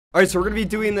Alright, so we're gonna be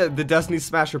doing the Destiny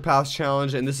Smash or Pass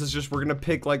challenge, and this is just, we're gonna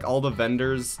pick like all the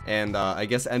vendors and I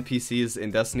guess NPCs in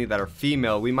Destiny that are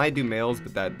female. We might do males,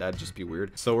 but that'd just be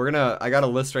weird. So I got a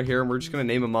list right here, and we're just gonna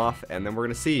name them off, and then we're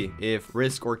gonna see if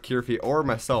Risk or Kirfi or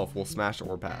myself will smash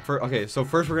or pass. Okay, so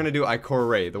first we're gonna do Ikora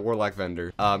Ray, the Warlock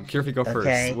vendor. Kirfi, go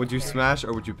first. Would you smash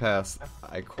or would you pass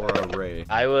Ikora Ray?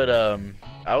 I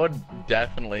would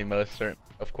definitely, most certain,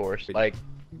 of course. Like,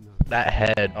 that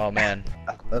head, oh man.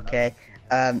 Okay.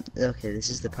 Okay, this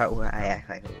is the part where I act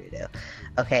like a weirdo.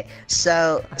 Okay,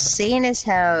 so seeing as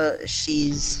how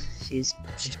she's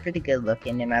pretty good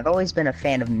looking, and I've always been a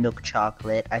fan of milk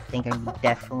chocolate, I think I'm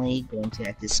definitely going to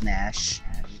have to smash.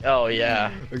 Oh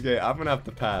yeah. Okay, I'm gonna have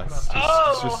to pass.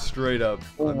 Just straight up.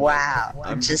 Wow,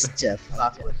 just to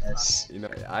fuck with us. You know,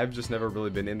 I've just never really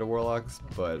been into Warlocks,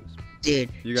 but dude,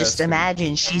 just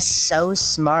imagine, she's so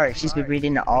smart. She's been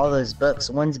reading all those books.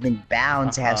 One's been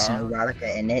bound to have some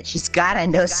erotica in it. She's gotta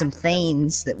know some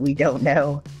things that we don't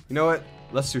know. You know what?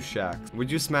 Let's do Shaq. Would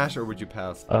you smash or would you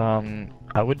pass?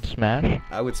 I would smash.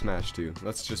 I would smash too.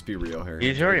 Let's just be real here.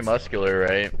 He's very muscular,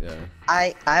 right? Yeah.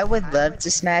 I would love to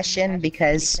smash him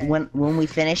because when we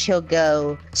finish, he'll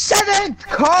go 7th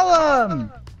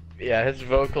column. Yeah, his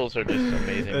vocals are just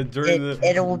amazing.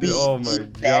 It will be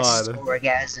the best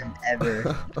orgasm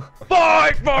ever.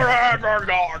 Fight forever,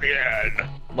 Guardian!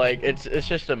 Like, it's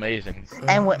just amazing.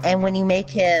 And when you make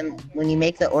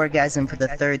the orgasm for the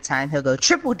 3rd time, he'll go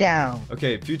triple down.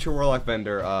 Okay, future Warlock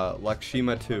vendor,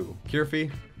 Lakshima 2.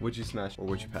 Kirfi, would you smash or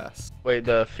would you pass? Wait,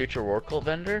 the future Warcult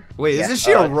vendor? Wait, isn't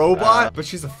she a robot? But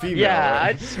she's a female. Yeah,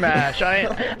 right? I'd smash.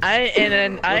 I ain't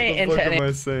into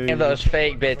any of those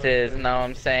fake bitches. Know what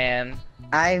I'm saying?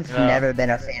 I've never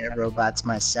been a fan of robots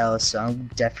myself, so I'm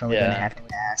definitely gonna have to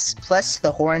pass. Plus,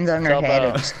 the horns on her head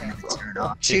are just gonna turn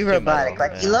off. Too robotic.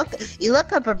 Like, you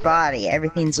look up her body,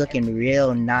 everything's looking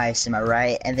real nice. Am I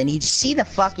right? And then you just see the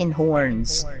fucking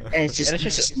horns, and it's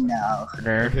just no.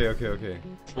 Okay.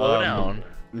 Slow down.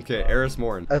 Okay, Eris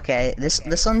Morn. Okay, this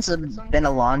one's been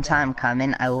a long time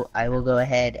coming. I will go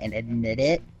ahead and admit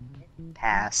it.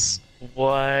 Pass.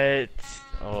 What?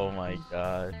 Oh my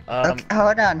god. Okay,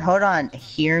 hold on.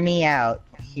 Hear me out.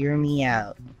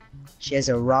 She has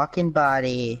a rockin'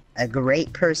 body, a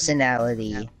great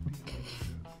personality,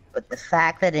 but the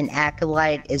fact that an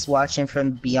acolyte is watching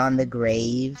from beyond the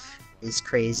grave is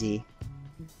crazy.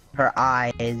 Her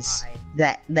eyes.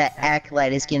 That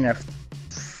acolyte is getting a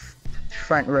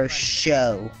front row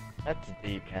show. That's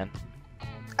deep, man.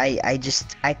 I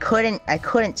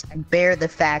couldn't bear the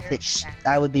fact that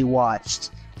I would be watched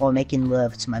while making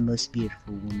love to my most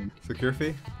beautiful woman. So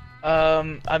Kirfi?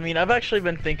 I mean, I've actually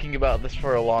been thinking about this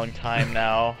for a long time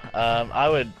now. I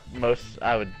would,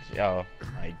 oh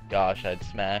my gosh, I'd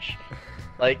smash.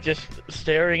 Like, just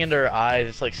staring into her eyes,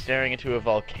 it's like staring into a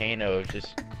volcano of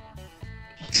just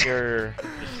pure,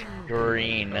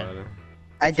 green.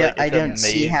 I don't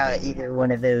see how either one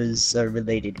of those are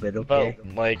related, but okay.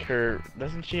 But, like,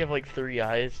 doesn't she have like 3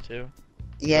 eyes too?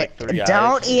 Yeah, like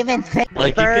don't even think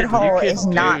the third hole is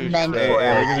not meant for Hey, look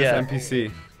at yeah. this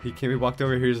NPC. He walked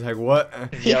over here, he's like, what?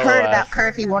 He heard about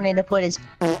Kirfi wanting to put his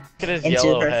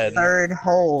into her head. 3rd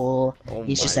hole. Oh,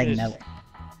 he's just like, no.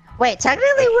 Wait,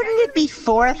 technically, wouldn't it be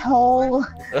 4th hole?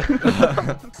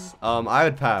 I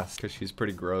would pass because she's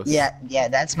pretty gross. Yeah,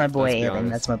 that's my boy,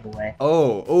 Aiden. That's my boy.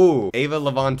 Oh, Ava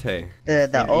Levante.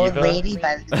 The old lady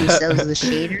who sells the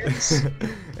shaders.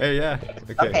 Hey, yeah.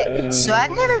 Okay, so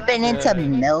I've never been into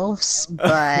MILFs,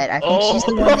 but I think she's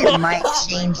the one that might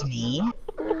change me.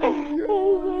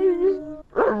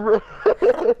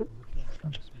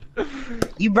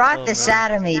 You brought this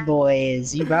out of me,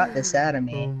 boys. You brought this out of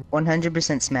me.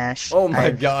 100% smash. Oh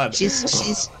my god. She's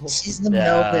the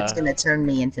MILF that's gonna turn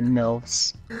me into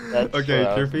MILFs. Okay,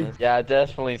 Kirfi? Yeah,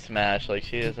 definitely smash. Like,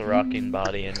 she has a rocking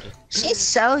body and just... She's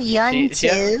so young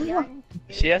too.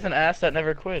 She has an ass that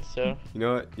never quits, so... You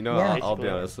know what? Yeah. I'll be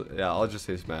honest. Yeah, I'll just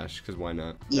say smash, because why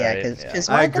not? Yeah, because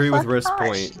I agree with Risk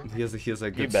point. He has a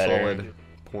good solid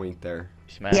point there.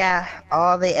 Smash. Yeah,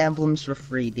 all the emblems for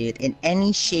free, dude. In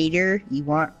any shader you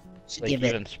want, like give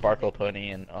even it. Sparkle Pony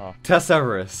and Tess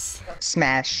Everest.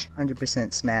 Smash.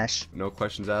 100% smash. No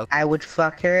questions asked. I would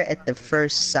fuck her at the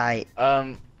first sight.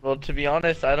 Well, to be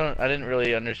honest, I didn't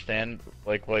really understand.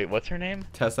 Like, wait, what's her name?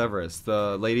 Tess Everest,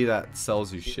 the lady that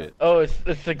sells you shit. Oh, it's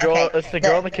the girl. Okay, it's the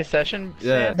girl in the concession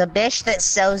stand? The bitch that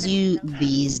sells you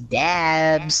these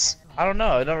dabs. I don't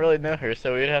know. I don't really know her,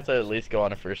 so we'd have to at least go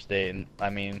on a first date. And I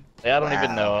mean, I don't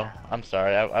even know. I'm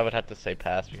sorry. I would have to say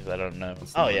pass because I don't know.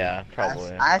 Oh yeah,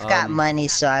 probably. I've got money,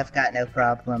 so I've got no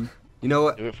problem. You know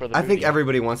what? Do it for the I think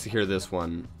everybody wants to hear this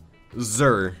one.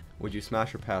 Zur, Would you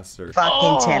smash or pass her?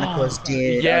 Fucking tentacles,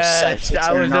 dude. are Yes, such a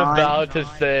I was turn on. about to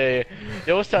say.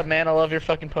 Yo, what's up, man? I love your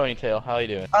fucking ponytail. How you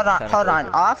doing? Hold on.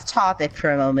 Off topic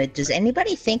for a moment. Does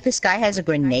anybody think this guy has a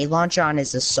grenade launcher on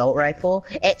his assault rifle?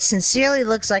 It sincerely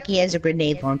looks like he has a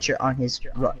grenade launcher on his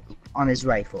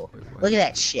rifle. Look at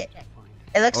that shit.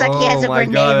 It looks like he has a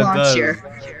grenade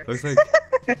launcher. Looks like.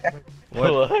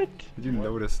 What? What? Did you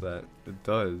notice that? It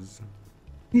does.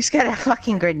 He's got a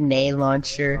fucking grenade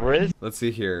launcher. Where is? Let's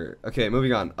see here. Okay,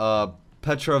 moving on. What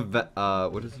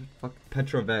is it? Fuck,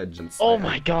 Petrovengeance. Oh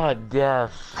my God,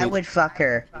 yes. I would fuck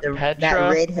her. That Petra?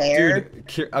 red hair.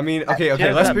 Dude, I mean, okay, She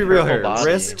has let's that be real purple here. body.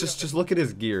 Risk, just look at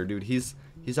his gear, dude. He's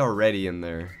already in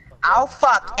there. I'll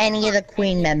fuck any of the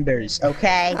queen members,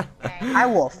 okay? I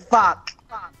will fuck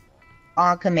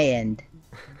on command.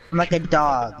 I'm like a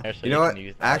dog. There, so You know what? can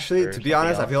use that Actually, for to be something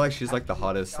honest, I else. feel like she's like the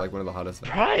hottest, like one of the hottest.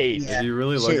 Right. Yeah. If you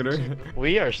really look at her.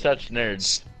 We are such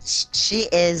nerds. She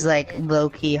is like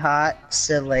low-key hot,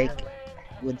 so like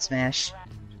would smash.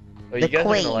 Oh, you The guys are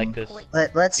queen. gonna like this.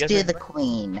 Let's You guys do are- the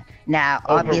queen. Now,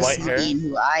 Over white obviously, hair? being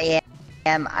who I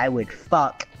am, I would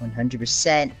fuck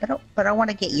 100%. But I want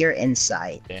to get your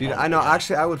insight. Dude, I know.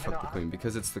 Actually, I would fuck the queen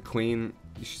because it's the queen.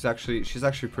 She's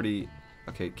actually pretty.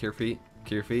 Okay, Kirfi,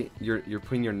 you're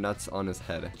putting your nuts on his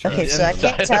head. Okay, so I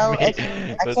can't Inside tell of me. if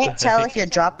I What can't the tell heck? if you're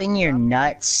dropping your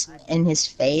nuts in his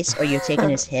face or you're taking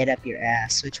his head up your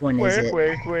ass. Which one is it?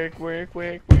 Work.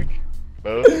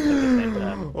 Both at the same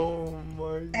time. Oh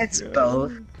my. It's God.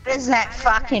 both. How does that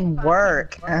fucking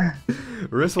work?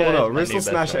 Riss will Yeah, no. it's my Riss new will best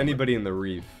smash friend. anybody in the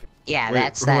reef. Yeah, Wait,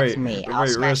 that's wait, me. I'll wait,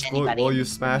 smash Riss, anybody. will you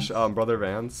smash Brother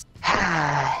Vance?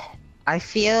 I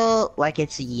feel like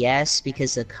it's a yes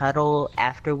because the cuddle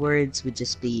afterwards would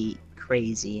just be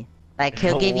crazy. Like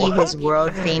he'll give you his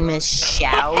world famous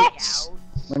shouts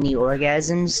when he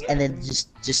orgasms, and then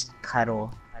just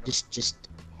cuddle. Just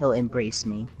he'll embrace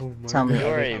me. Oh my Tell me You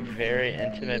are a everything. very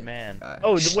intimate man. Uh,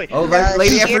 Oh, wait. Oh, No,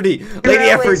 Lady she- Effordy! Hero Lady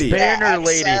is Effordy! bad. Banner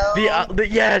lady. XO. The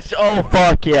yes. Oh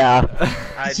fuck yeah.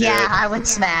 I Yeah, did. I would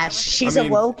smash. She's I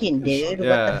mean, awoken, dude.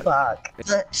 yeah. What the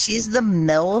fuck? She's the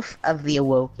MILF of the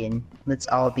awoken. Let's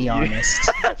all be honest.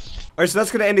 Alright, so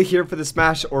that's gonna end it here for the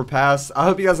smash or pass. I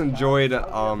hope you guys enjoyed.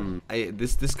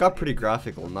 This got pretty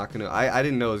graphical. I'm not gonna. I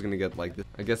didn't know it was gonna get like this.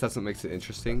 I guess that's what makes it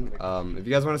interesting. If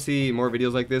you guys want to see more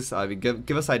videos like this,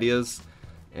 give us ideas.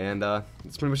 And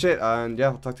that's pretty much it. And yeah,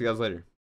 I'll talk to you guys later.